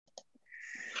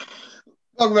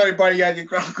Welcome everybody, Yankee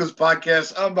Chronicles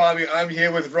podcast. I'm Bobby. I'm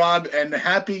here with Rob and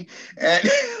Happy, and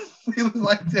we would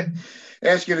like to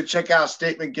ask you to check out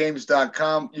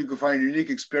statementgames.com. You can find a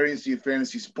unique experience in your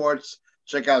fantasy sports.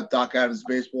 Check out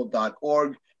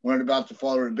docadamsbaseball.org. Learn about the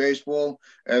father of baseball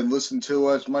and listen to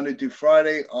us Monday through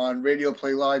Friday on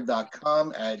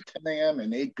radioplaylive.com at 10 a.m.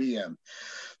 and 8 p.m.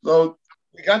 So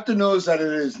we got the news that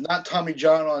it is not Tommy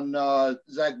John on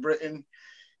Zach Britton.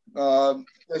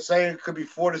 They're saying it could be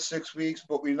 4 to 6 weeks,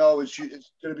 but we know it's going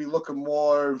to be looking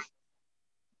more.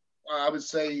 I would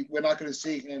say we're not going to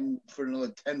see him for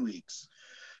another 10 weeks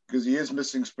because he is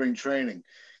missing spring training.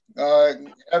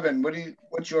 Evan,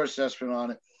 what's your assessment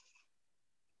on it?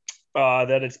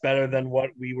 That it's better than what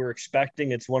we were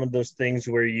expecting. It's one of those things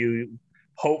where you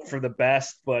hope for the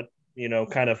best, but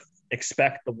kind of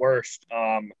expect the worst.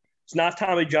 It's not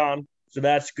Tommy John, so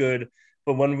that's good.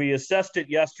 But when we assessed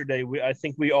it yesterday, I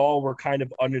think we all were kind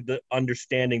of under the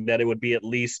understanding that it would be at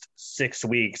least 6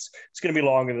 weeks. It's going to be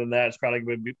longer than that. It's probably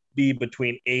going to be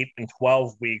between 8 and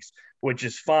 12 weeks, which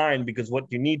is fine because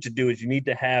what you need to do is you need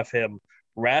to have him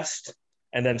rest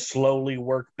and then slowly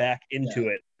work back into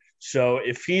it. So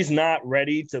if he's not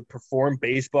ready to perform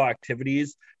baseball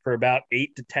activities for about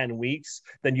 8 to 10 weeks,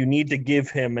 then you need to give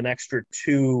him an extra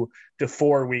 2 to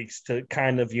 4 weeks to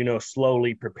kind of,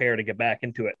 slowly prepare to get back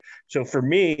into it. So for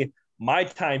me, my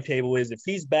timetable is if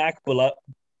he's back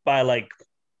by like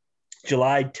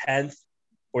July 10th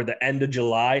or the end of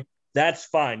July, that's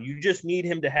fine. You just need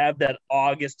him to have that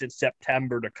August and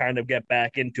September to kind of get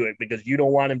back into it because you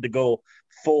don't want him to go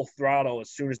full throttle as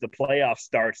soon as the playoff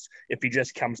starts if he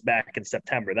just comes back in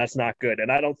September. That's not good. And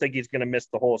I don't think he's going to miss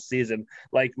the whole season.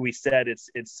 Like we said,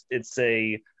 it's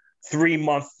a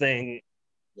 3-month thing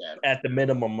at the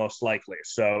minimum, most likely.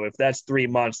 So if that's 3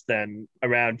 months, then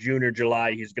around June or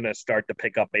July, he's going to start to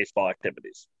pick up baseball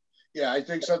activities. Yeah, I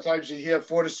think sometimes you hear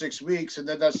 4 to 6 weeks, and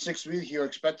then that 6 weeks you're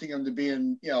expecting him to be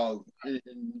in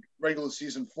regular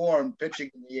season form, pitching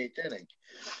in the 8th inning.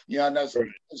 And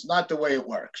it's not the way it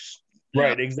works.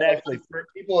 Right, exactly.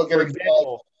 People are going to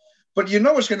go, but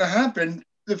what's going to happen?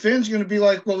 The fans are going to be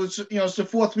like, "Well, it's the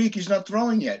 4th week. He's not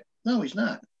throwing yet." No, he's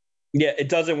not. Yeah, it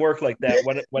doesn't work like that.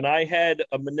 When I had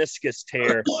a meniscus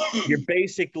tear,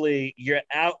 you're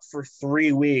out for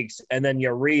 3 weeks and then you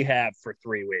rehab for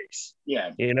 3 weeks.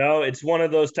 Yeah. It's one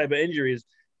of those type of injuries.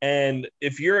 And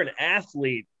if you're an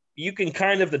athlete, you can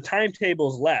the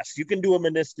timetable's less. You can do a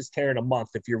meniscus tear in a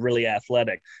month if you're really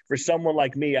athletic. For someone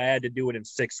like me, I had to do it in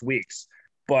 6 weeks.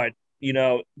 But,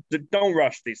 don't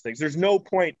rush these things. There's no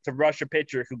point to rush a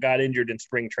pitcher who got injured in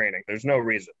spring training. There's no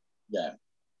reason. Yeah.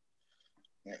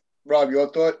 Rob, your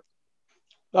thought?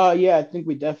 Yeah, I think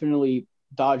we definitely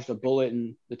dodged a bullet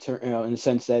in the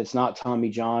sense that it's not Tommy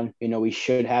John. We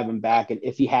should have him back, and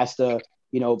if he has to,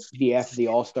 be after the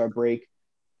All-Star break,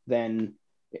 then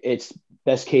it's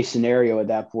best case scenario at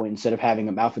that point instead of having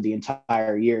him out for the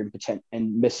entire year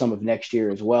and miss some of next year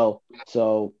as well.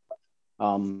 So,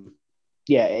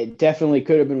 yeah, it definitely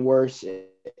could have been worse.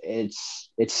 It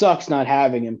sucks not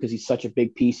having him because he's such a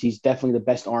big piece. He's definitely the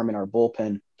best arm in our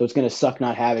bullpen. So it's going to suck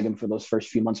not having him for those first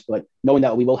few months. But knowing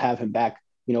that we will have him back,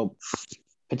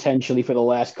 potentially for the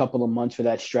last couple of months for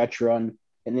that stretch run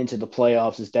and into the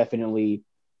playoffs is definitely,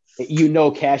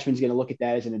 Cashman's going to look at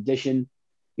that as an addition.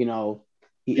 He's going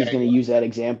to use that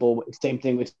example. Same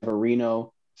thing with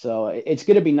Severino. So it's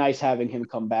going to be nice having him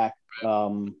come back,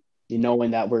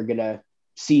 knowing that we're going to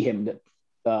see him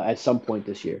at some point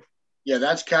this year. Yeah,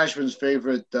 that's Cashman's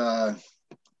favorite.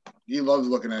 He loves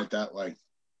looking at it that way.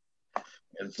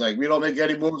 It's like we don't make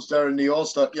any moves during the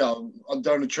All-Star,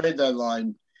 during the trade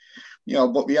deadline,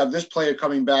 but we have this player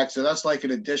coming back, so that's like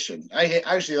an addition.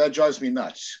 That drives me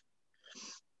nuts.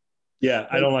 Yeah,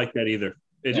 I don't like that either.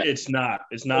 It's not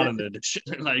an addition.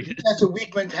 That's a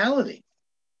weak mentality.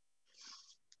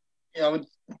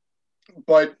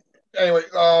 But anyway,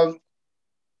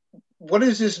 what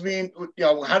does this mean?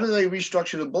 How do they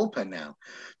restructure the bullpen now?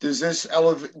 Does this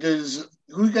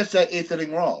who gets that 8th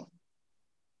inning role?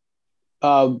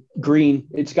 Green.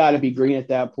 It's got to be Green at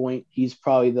that point. He's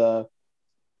probably the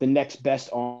next best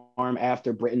arm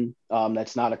after Britton.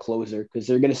 That's not a closer because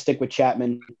they're going to stick with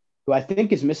Chapman, who I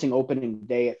think is missing opening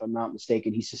day if I'm not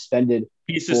mistaken. He's suspended.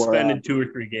 He's suspended 2 or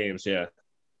 3 games. Yeah.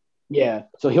 Yeah.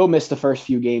 So he'll miss the first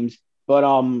few games, but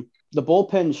the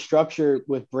bullpen structure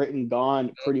with Britton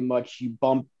gone, pretty much you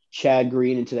bump Chad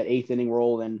Green into that 8th inning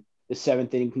role, and the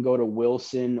 7th inning can go to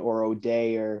Wilson or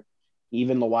O'Day or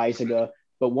even Loaizaga.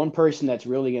 But one person that's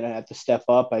really going to have to step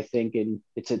up, I think, and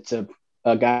it's a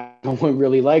guy no one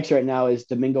really likes right now is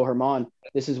Domingo Germán.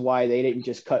 This is why they didn't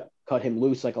just cut him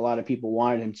loose like a lot of people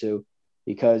wanted him to,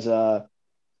 because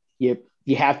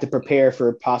you have to prepare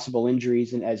for possible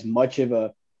injuries. And as much of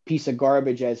a piece of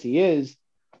garbage as he is,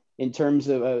 in terms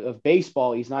of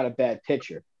baseball, he's not a bad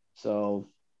pitcher. So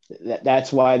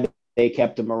that's why they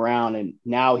kept him around. And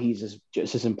now he's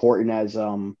just as important as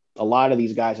a lot of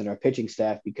these guys in our pitching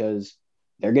staff because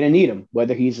they're going to need him,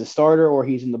 whether he's a starter or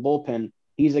he's in the bullpen.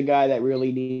 He's a guy that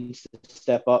really needs to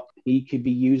step up. He could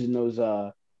be using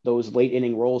those late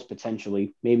inning roles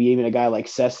potentially. Maybe even a guy like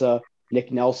Sessa,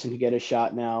 Nick Nelson could get a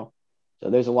shot now. So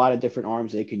there's a lot of different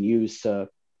arms they can use to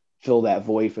fill that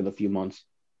void for the few months.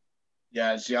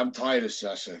 Yeah, see, I'm tired of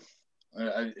Sessa.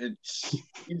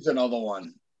 He's another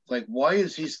one. Like, why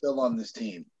is he still on this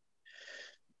team?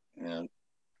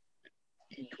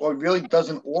 He really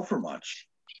doesn't offer much.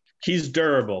 He's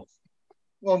durable.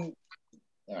 Well,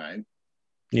 all right.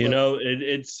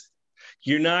 It's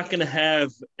you're not going to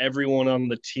have everyone on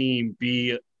the team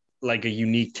be like a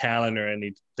unique talent or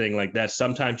anything like that.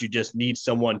 Sometimes you just need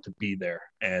someone to be there,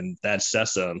 and that's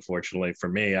Sessa. Unfortunately for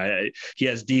me, he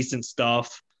has decent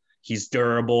stuff. He's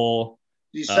durable.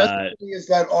 Sessa is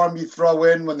that arm you throw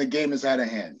in when the game is out of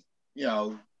hand.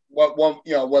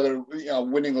 Whether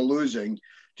winning or losing.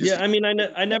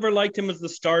 I never liked him as the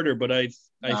starter, but I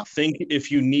think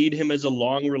if you need him as a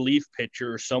long relief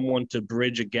pitcher or someone to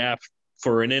bridge a gap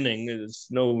for an inning, there's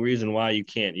no reason why you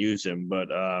can't use him. But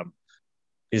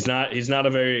he's not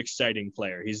a very exciting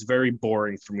player. He's very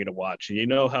boring for me to watch. And you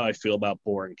know how I feel about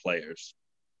boring players.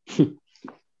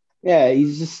 Yeah,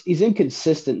 he's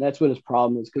inconsistent. That's what his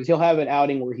problem is because he'll have an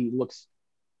outing where he looks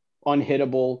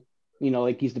unhittable,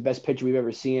 like he's the best pitcher we've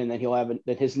ever seen. And then he'll have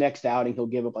his next outing, he'll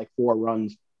give up like 4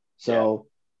 runs. So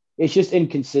It's just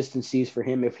inconsistencies for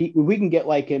him. If we can get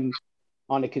like him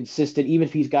on a consistent, even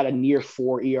if he's got a near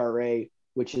 4 ERA,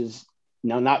 which is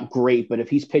not great, but if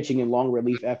he's pitching in long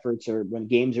relief efforts or when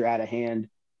games are out of hand,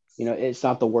 it's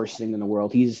not the worst thing in the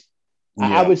world.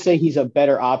 I would say he's a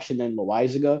better option than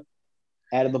Loaisiga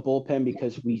out of the bullpen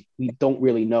because we don't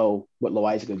really know what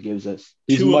Loaisiga gives us.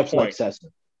 He's much like Sessa.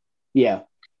 Yeah.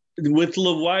 With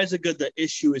Loaisiga, the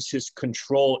issue is his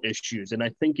control issues. And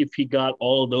I think if he got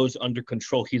all of those under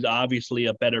control, he's obviously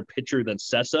a better pitcher than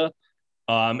Sessa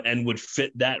and would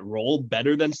fit that role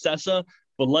better than Sessa.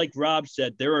 But like Rob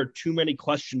said, there are too many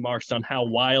question marks on how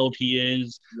wild he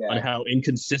is, on how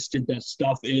inconsistent that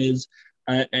stuff is.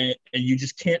 And you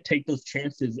just can't take those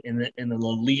chances in an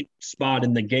elite spot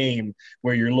in the game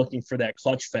where you're looking for that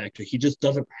clutch factor. He just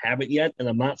doesn't have it yet, and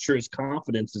I'm not sure his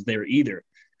confidence is there either.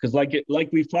 Because like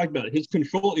we've talked about, his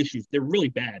control issues, they're really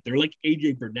bad. They're like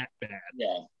AJ Burnett bad.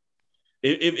 Yeah.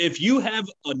 If you have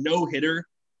a no-hitter,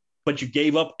 but you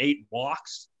gave up 8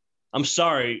 walks, I'm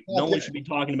sorry, no one should be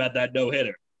talking about that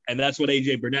no-hitter. And that's what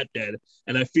AJ Burnett did.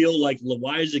 And I feel like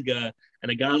Loaisiga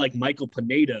and a guy like Michael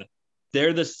Pineda,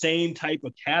 they're the same type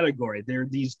of category. They're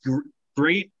these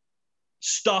great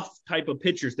stuff type of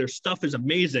pitchers. Their stuff is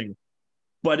amazing,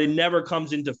 but it never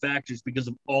comes into factors because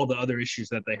of all the other issues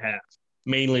that they have,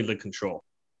 mainly the control.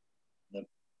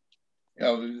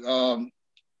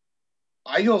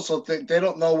 I also think they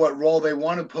don't know what role they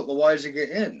want to put Loaisiga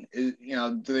in.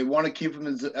 Do they want to keep him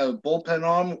as a bullpen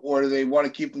arm or do they want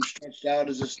to keep him stretched out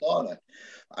as a starter?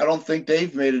 I don't think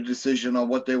they've made a decision on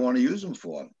what they want to use him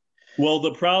for. Well,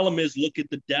 the problem is look at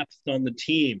the depth on the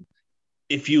team.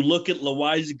 If you look at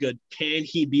Loaisiga, can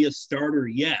he be a starter?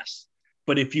 Yes.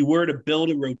 But if you were to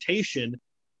build a rotation,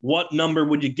 what number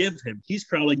would you give him? He's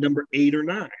probably number 8 or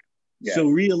 9. Yeah. So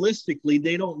realistically,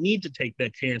 they don't need to take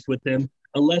that chance with him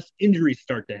unless injuries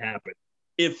start to happen.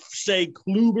 If, say,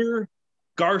 Kluber,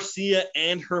 Garcia,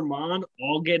 and Herman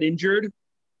all get injured,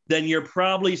 then you're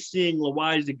probably seeing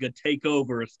Loaisiga take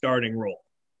over a starting role.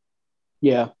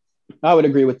 Yeah, I would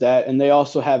agree with that. And they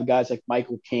also have guys like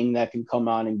Michael King that can come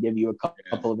on and give you a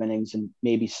couple of innings and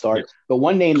maybe start. Yeah. But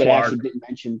one name that I actually didn't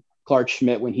mention, Clark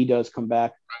Schmidt, when he does come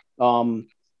back.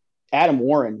 Adam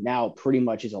Warren now pretty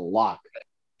much is a lock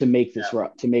to make this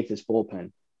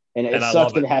bullpen. And it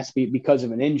sucks that it has to be because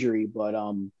of an injury, but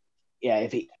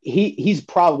if he's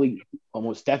probably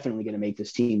almost definitely going to make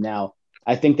this team now.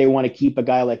 I think they want to keep a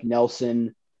guy like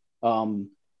Nelson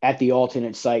at the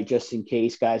alternate site just in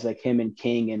case guys like him and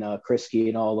King and Krisky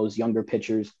and all those younger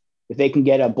pitchers, if they can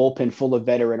get a bullpen full of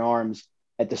veteran arms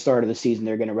at the start of the season,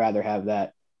 they're going to rather have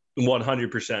that.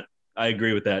 100%. I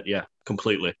agree with that. Yeah,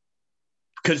 completely.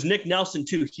 Because Nick Nelson,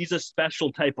 too, he's a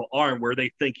special type of arm where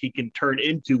they think he can turn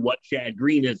into what Chad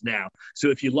Green is now.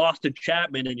 So if you lost to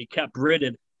Chapman and you kept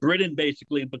Britton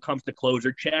basically becomes the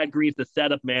closer. Chad Green's the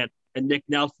setup man, and Nick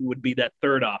Nelson would be that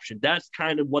third option. That's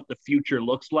kind of what the future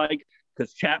looks like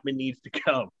because Chapman needs to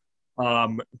go.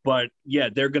 But, yeah,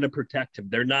 they're going to protect him.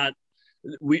 They're not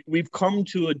 – we've come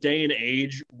to a day and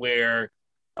age where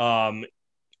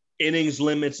innings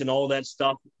limits and all that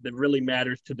stuff that really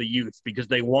matters to the youth because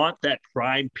they want that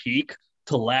prime peak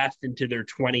to last into their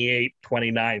 28,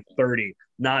 29, 30,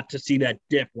 not to see that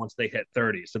dip once they hit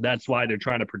 30. So that's why they're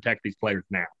trying to protect these players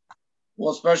now.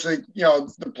 Well, especially,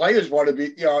 the players want to be,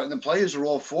 and the players are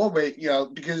all for it,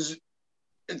 because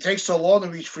it takes so long to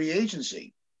reach free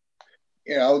agency.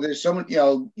 There's so many,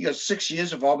 you got 6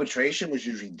 years of arbitration, which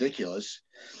is ridiculous.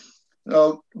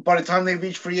 By the time they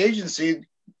reach free agency,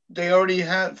 they already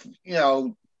have,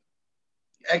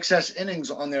 excess innings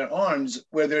on their arms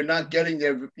where they're not getting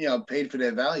their, paid for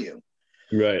their value.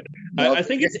 Right. I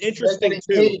think it's interesting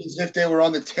too. Paid as if they were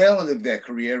on the tail end of their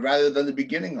career rather than the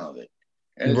beginning of it.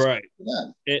 Right.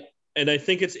 And I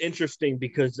think it's interesting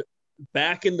because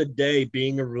back in the day,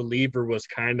 being a reliever was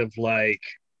kind of like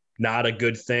not a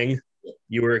good thing.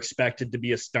 You were expected to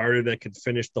be a starter that could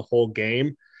finish the whole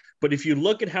game. But if you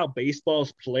look at how baseball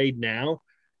is played now,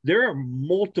 there are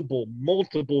multiple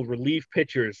relief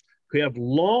pitchers who have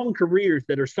long careers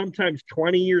that are sometimes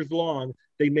 20 years long.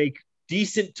 They make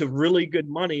decent to really good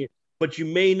money, but you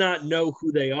may not know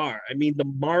who they are. I mean, the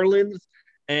Marlins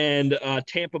and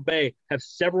Tampa Bay have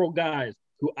several guys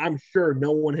who I'm sure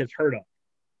no one has heard of,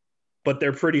 but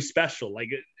they're pretty special. Like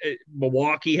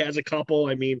Milwaukee has a couple.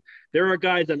 I mean, there are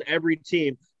guys on every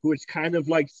team who it's kind of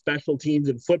like special teams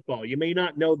in football. You may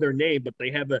not know their name, but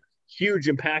they have a huge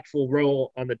impactful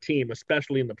role on the team,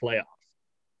 especially in the playoffs.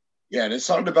 Yeah, there's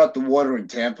something about the water in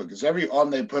Tampa because every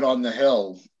arm they put on the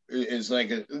hill is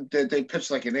like they pitch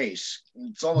like an ace.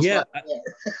 It's almost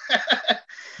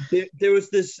there was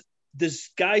this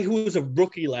guy who was a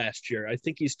rookie last year. I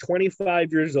think he's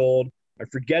 25 years old. I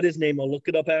forget his name. I'll look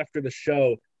it up after the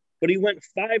show. But he went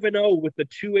 5-0 with the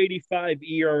 2.85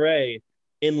 ERA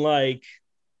in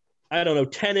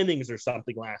 10 innings or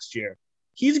something last year.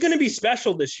 He's going to be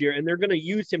special this year, and they're going to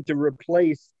use him to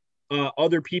replace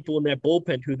other people in that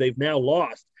bullpen who they've now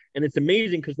lost. And it's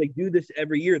amazing because they do this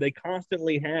every year. They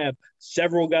constantly have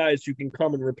several guys who can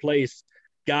come and replace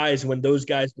guys when those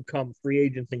guys become free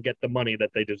agents and get the money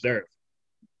that they deserve.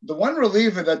 The one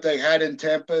reliever that they had in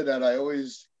Tampa that I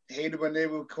always hated when they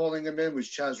were calling him in was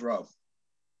Chaz Rowe.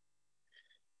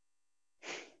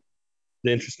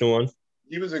 The interesting one.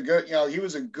 He was a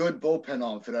good bullpen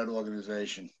arm for that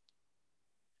organization.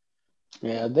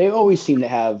 Yeah, they always seem to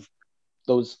have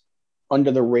those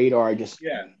under the radar,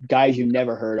 guys you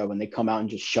never heard of, and they come out and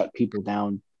just shut people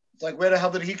down. It's like, where the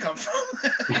hell did he come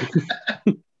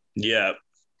from? Yeah.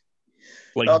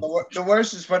 The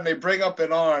worst is when they bring up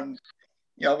an arm,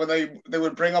 when they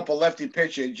would bring up a lefty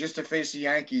pitcher just to face the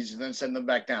Yankees and then send them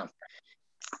back down.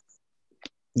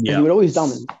 Yeah. He would always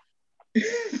dominate.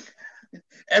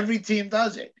 Every team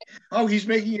does it. Oh, he's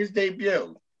making his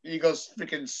debut. He goes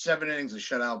freaking 7 innings of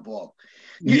shutout ball.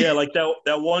 Yeah, like that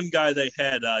one guy they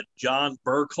had, John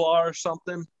Burklaw or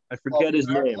something. I forget his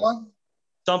name.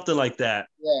 Something like that.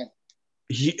 Yeah.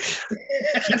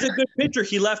 He's a good pitcher.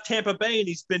 He left Tampa Bay and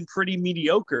he's been pretty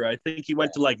mediocre. I think he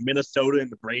went to Minnesota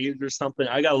and the Braves or something.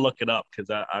 I got to look it up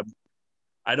because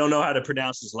I don't know how to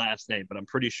pronounce his last name, but I'm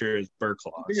pretty sure it's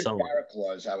Burklaw. I think it's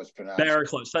Barraclough is how it's pronounced.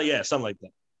 Barraclough. So, yeah, something like that.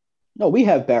 No, we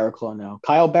have Barraclough now.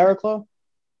 Kyle Barraclough?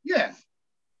 Yeah.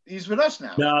 He's with us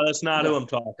now. No, that's not who I'm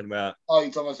talking about. Oh,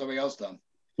 you're talking about somebody else then.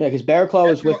 Yeah, because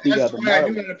Barraclough is with the way I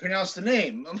knew how to pronounce the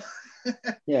name.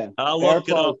 Yeah. I'll look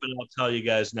it up and I'll tell you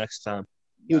guys next time.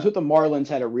 He was with the Marlins,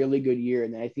 had a really good year,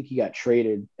 and then I think he got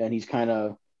traded, and he's kind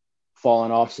of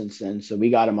fallen off since then. So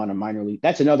we got him on a minor league.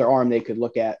 That's another arm they could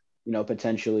look at,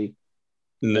 potentially.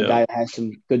 No. The guy that has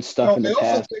some good stuff in the past. I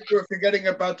also think we're forgetting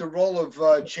about the role of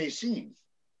Chaseen.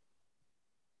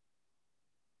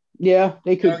 Yeah,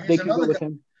 they could go with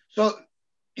him. So,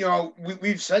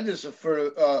 we've said this for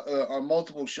on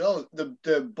multiple shows. The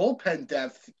bullpen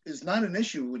depth is not an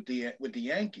issue with the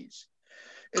Yankees.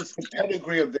 It's the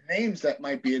pedigree of the names that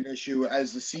might be an issue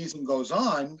as the season goes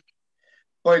on.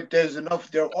 But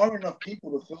there are enough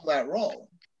people to fill that role.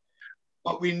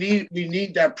 But we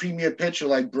need that premier pitcher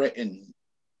like Britton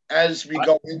as we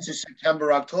go into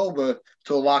September, October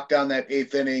to lock down that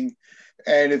 8th inning.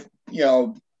 And if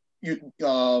you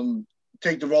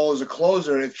take the role as a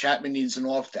closer if Chapman needs an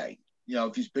off day,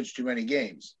 if he's pitched too many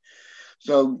games.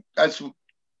 So that's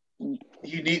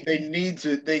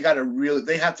they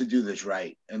have to do this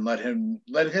right and let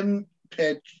him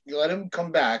pitch, let him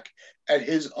come back at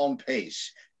his own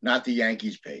pace, not the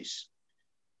Yankees' pace.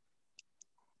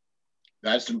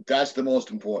 That's the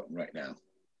most important right now.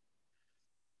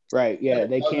 Right. Yeah,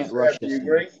 they can't rush this. Do you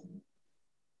agree?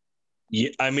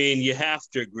 Yeah, I mean, you have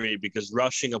to agree because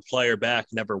rushing a player back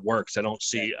never works.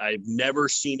 I've never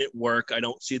seen it work. I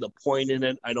don't see the point in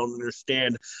it. I don't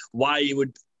understand why it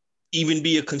would even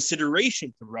be a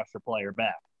consideration to rush a player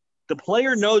back. The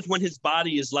player knows when his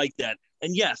body is like that.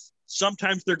 And yes,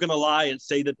 sometimes they're going to lie and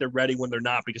say that they're ready when they're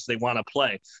not because they want to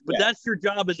play. But that's your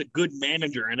job as a good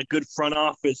manager and a good front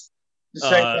office. The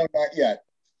same thing, not yet.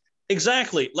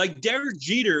 Exactly. Like Derek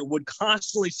Jeter would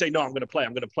constantly say, no, I'm going to play.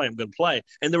 I'm going to play. I'm going to play.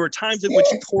 And there were times in which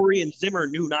Torrey and Zimmer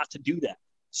knew not to do that.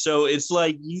 So it's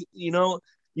like, you know,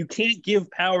 you can't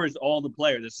give powers all the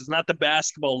player. This is not the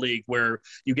basketball league where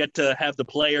you get to have the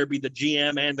player be the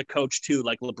GM and the coach too,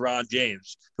 like LeBron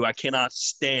James, who I cannot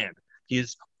stand. He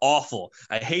is awful.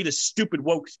 I hate his stupid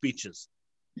woke speeches.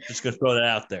 Just going to throw that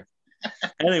out there.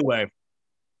 Anyway.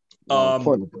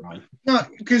 Poor LeBron. No,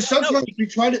 because sometimes we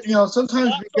try to, you know,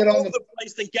 sometimes we get on the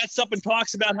place that gets up and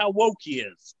talks about how woke he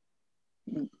is.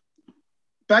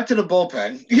 Back to the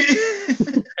bullpen.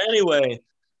 Anyway,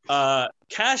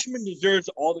 Cashman deserves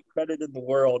all the credit in the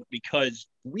world because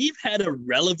we've had a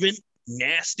relevant,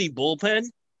 nasty bullpen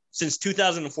since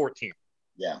 2014.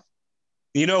 Yeah.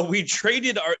 You know, we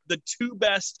traded the two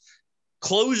best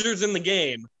closers in the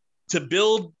game to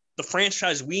build the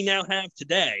franchise we now have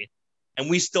today, and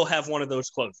we still have one of those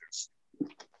closers.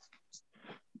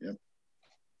 Yep.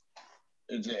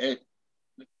 And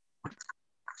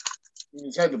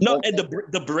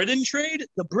the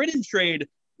Britton trade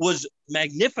was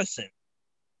magnificent.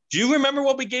 Do you remember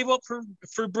what we gave up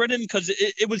for Britton? Because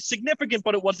it was significant,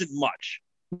 but it wasn't much.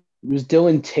 It was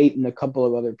Dylan Tate and a couple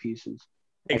of other pieces.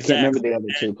 Exactly. I can't remember the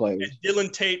other two players. And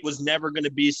Dylan Tate was never going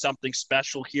to be something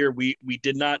special here. We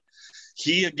did not.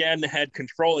 He again had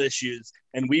control issues,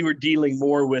 and we were dealing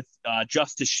more with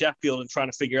Justice Sheffield and trying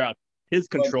to figure out his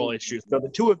control issues. So the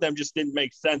two of them just didn't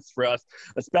make sense for us,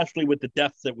 especially with the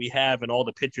depth that we have and all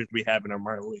the pitchers we have in our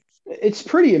minor leagues. It's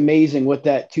pretty amazing what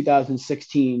that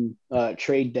 2016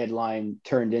 trade deadline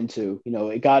turned into. You know,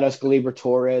 it got us Gleyber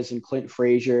Torres and Clint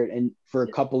Frazier, and for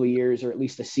a couple of years, or at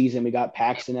least a season, we got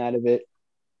Paxton out of it.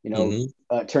 You know,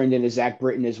 turned into Zach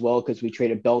Britton as well because we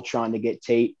traded Beltran to get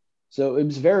Tate. So it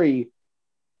was very,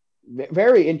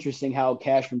 very interesting how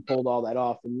Cashman pulled all that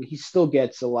off, and he still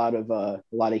gets a lot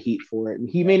of heat for it. And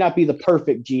he may not be the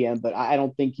perfect GM, but I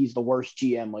don't think he's the worst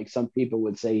GM like some people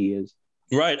would say he is.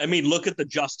 Right. I mean, look at the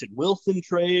Justin Wilson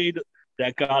trade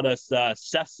that got us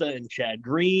Sessa and Chad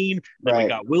Green. Then we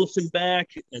got Wilson back,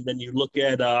 and then you look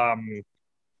at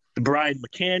the Brian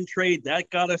McCann trade that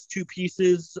got us two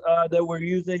pieces that we're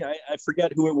using. I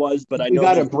forget who it was, but I know we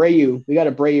got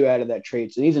Abreu out of that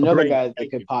trade. So he's another guy that they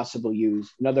could possibly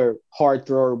use. Another hard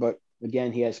thrower, but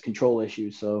again, he has control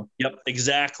issues. So yep,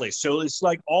 exactly. So it's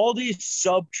like all these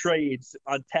sub trades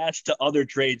attached to other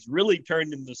trades really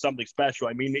turned into something special.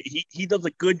 I mean, he does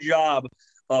a good job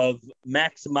of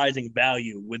maximizing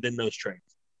value within those trades.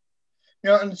 You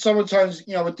know, and sometimes,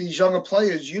 you know, with these younger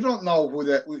players, you don't know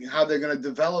how they're going to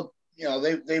develop. You know,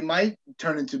 they might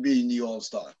turn into being the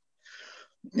all-star.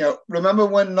 You know, remember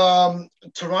when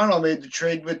Toronto made the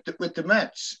trade with the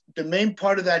Mets? The main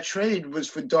part of that trade was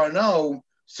for Darno.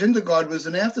 Syndergaard was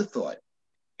an afterthought.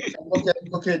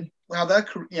 Look at how that,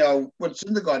 you know, what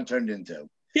Syndergaard turned into.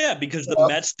 Yeah, because the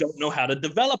Mets don't know how to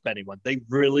develop anyone. They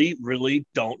really, really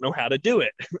don't know how to do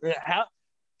it.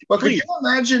 But could you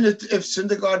imagine if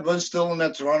Syndergaard was still in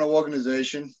that Toronto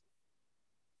organization?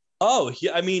 Oh,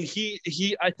 I mean,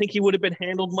 I think he would have been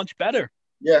handled much better.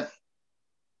 Yeah.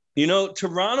 You know,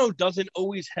 Toronto doesn't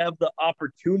always have the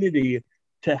opportunity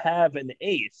to have an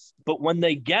ace, but when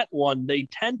they get one, they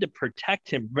tend to protect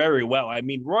him very well. I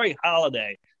mean, Roy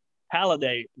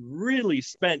Halladay really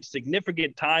spent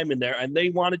significant time in there, and they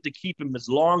wanted to keep him as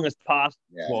long as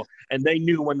possible, and they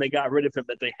knew when they got rid of him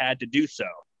that they had to do so.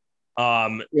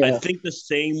 I think the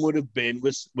same would have been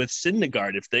with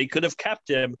Syndergaard. If they could have kept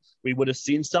him, we would have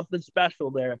seen something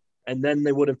special there, and then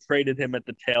they would have traded him at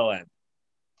the tail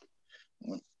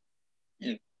end.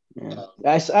 Yeah.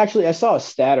 I saw a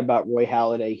stat about Roy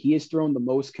Halladay. He has thrown the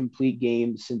most complete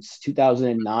games since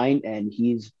 2009, and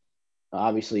he's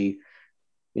obviously,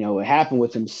 you know, what happened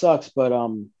with him sucks, but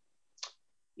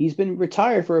he's been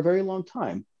retired for a very long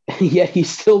time, yet he's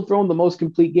still thrown the most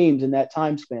complete games in that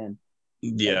time span.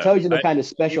 Yeah, it tells you the kind of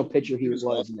special pitcher he was.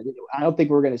 I don't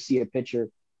think we're going to see a pitcher.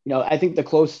 You know, I think the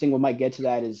closest thing we might get to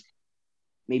that is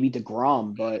maybe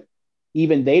DeGrom, but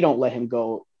even they don't let him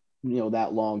go, you know,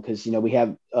 that long because, you know, we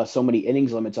have so many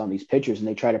innings limits on these pitchers and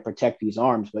they try to protect these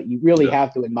arms. But you really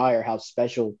have to admire how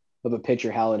special of a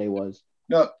pitcher Halladay was.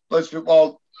 No,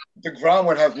 DeGrom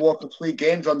would have more complete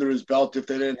games under his belt if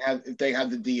they had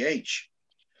the DH.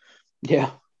 Yeah,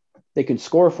 they can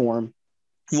score for him.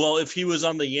 Well, if he was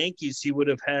on the Yankees, he would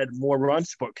have had more run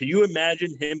support. Can you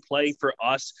imagine him playing for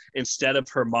us instead of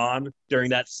Herman during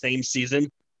that same season,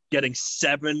 getting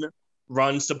 7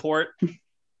 run support?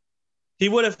 He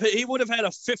would have had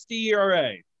a 50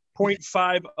 ERA.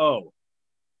 .50.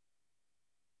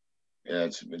 Yeah,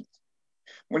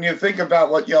 when you think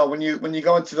about what when you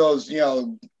go into those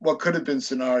what could have been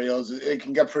scenarios, it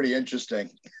can get pretty interesting.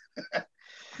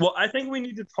 Well, I think we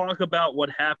need to talk about what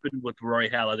happened with Roy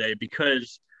Halladay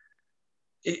because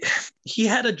he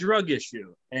had a drug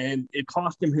issue and it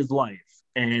cost him his life.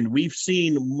 And we've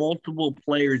seen multiple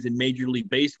players in Major League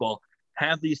Baseball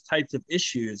have these types of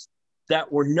issues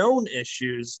that were known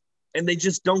issues, and they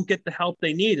just don't get the help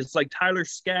they need. It's like Tyler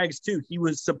Skaggs, too. He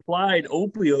was supplied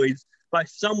opioids by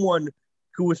someone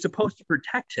who was supposed to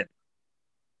protect him.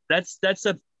 That's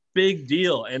a big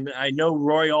deal. And I know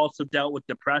Roy also dealt with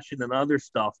depression and other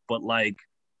stuff, but like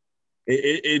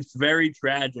it's very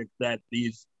tragic that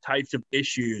these types of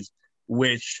issues,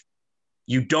 which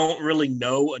you don't really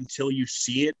know until you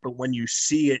see it, but when you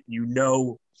see it, you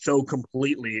know so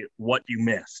completely what you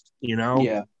missed,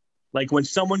 Yeah. Like when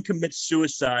someone commits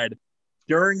suicide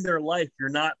during their life, you're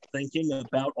not thinking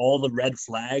about all the red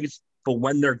flags, but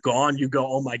when they're gone, you go,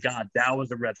 oh my God, that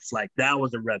was a red flag. That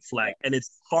was a red flag. And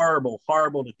it's horrible,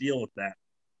 horrible to deal with that.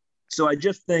 So I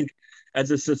just think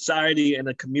as a society and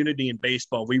a community in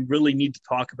baseball, we really need to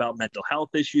talk about mental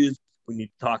health issues. We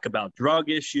need to talk about drug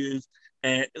issues.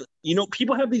 And,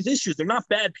 people have these issues. They're not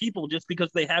bad people just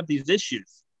because they have these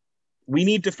issues. We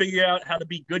need to figure out how to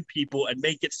be good people and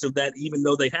make it so that even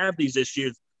though they have these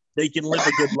issues, they can live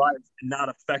a good life and not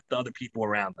affect the other people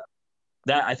around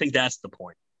them. I think that's the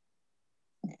point.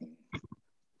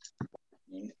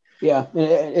 Yeah,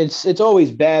 it's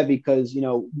always bad because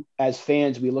as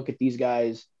fans we look at these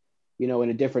guys, in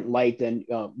a different light than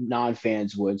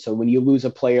non-fans would. So when you lose a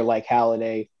player like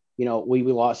Halladay, we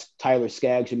lost Tyler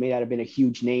Skaggs, who may not have been a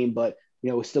huge name, but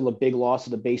it was still a big loss to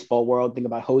the baseball world. Think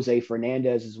about Jose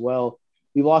Fernandez as well.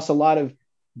 We lost a lot of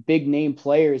big name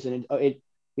players, and it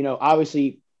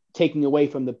obviously taking away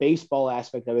from the baseball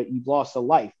aspect of it, you've lost a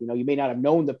life. You may not have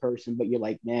known the person, but you're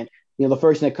like, man, the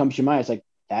first thing that comes to your mind is like,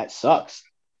 that sucks.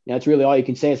 That's really all you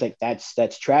can say. Is like,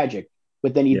 that's tragic.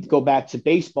 But then you go back to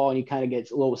baseball and you kind of get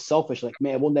a little selfish, like,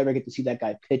 man, we'll never get to see that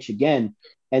guy pitch again.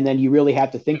 And then you really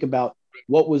have to think about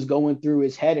what was going through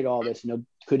his head at all this.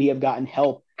 Could he have gotten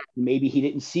help? Maybe he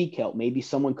didn't seek help. Maybe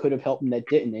someone could have helped him that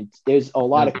didn't. And there's a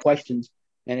lot of questions,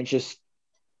 and it just,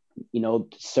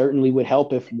 certainly would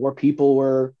help if more people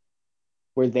were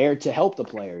there to help the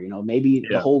player. Maybe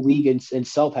the whole league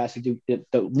itself has to do.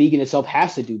 The league in itself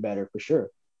has to do better for sure.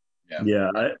 Yeah,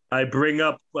 I bring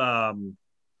up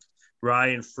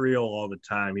Ryan Friel all the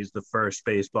time. He's the first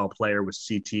baseball player with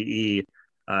CTE.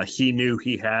 He knew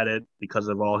he had it because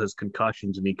of all his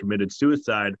concussions, and he committed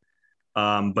suicide.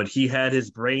 But he had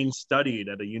his brain studied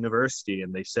at a university,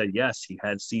 and they said, yes, he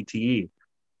had CTE.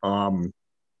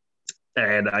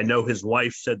 And I know his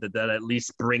wife said that at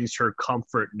least brings her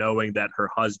comfort knowing that her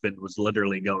husband was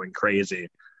literally going crazy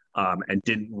and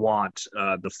didn't want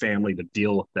the family to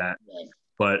deal with that. Right.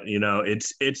 But,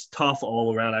 it's tough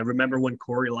all around. I remember when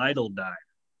Corey Lytle died.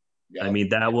 Yep. I mean,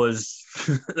 that was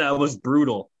that was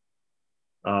brutal.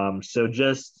 So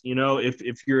just,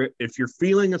 if you're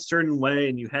feeling a certain way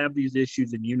and you have these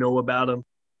issues and you know about them,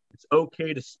 it's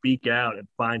okay to speak out and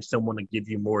find someone to give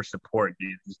you more support.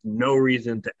 There's no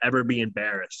reason to ever be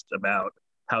embarrassed about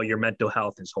how your mental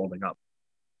health is holding up.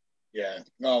 Yeah,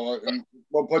 no,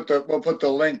 we'll put the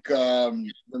link,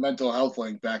 the mental health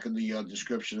link, back in the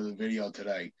description of the video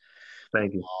today.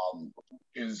 Thank you.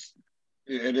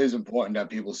 It is important that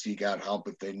people seek out help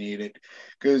if they need it,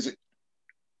 because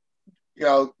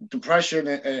depression,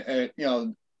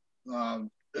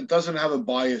 it doesn't have a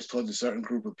bias towards a certain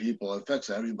group of people. It affects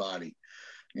everybody.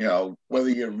 Whether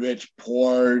you're rich,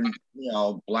 poor,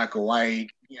 black or white,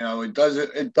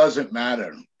 it doesn't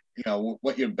matter.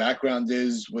 What your background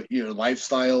is, what your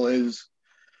lifestyle is.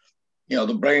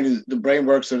 The brain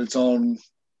works at its own,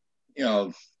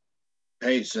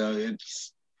 pace. So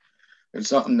it's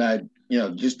something that,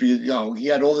 just be, he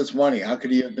had all this money. How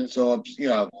could he have been so,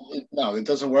 no, it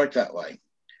doesn't work that way.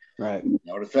 Right.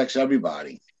 It affects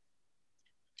everybody.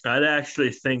 I'd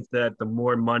actually think that the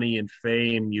more money and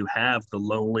fame you have, the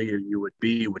lonelier you would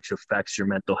be, which affects your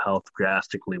mental health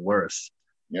drastically worse.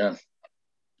 Yeah,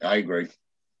 I agree.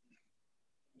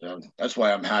 So that's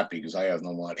why I'm happy, because I have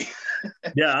no money.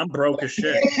 Yeah, I'm broke as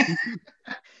shit.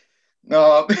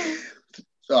 No,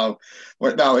 so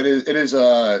no, it is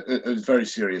a very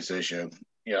serious issue.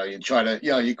 You try to,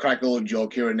 you crack a little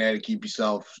joke here and there to keep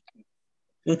yourself.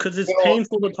 Because it's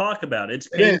painful to talk about. It's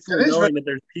painful knowing that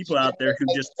there's people out there who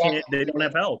just can't, they don't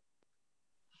have help.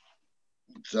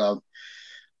 So, all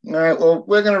right, well,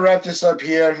 we're going to wrap this up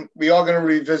here. We are going to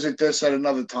revisit this at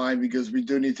another time because we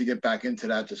do need to get back into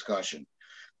that discussion.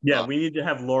 Yeah, we need to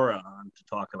have Laura on to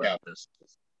talk about this.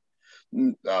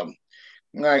 All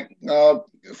right.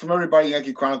 From everybody,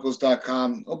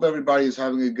 YankeeChronicles.com. Hope everybody is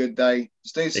having a good day.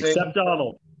 Stay safe. Except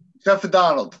Donald. Except for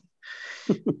Donald.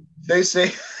 Stay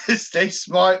safe, stay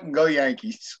smart, and go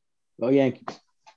Yankees. Go Yankees.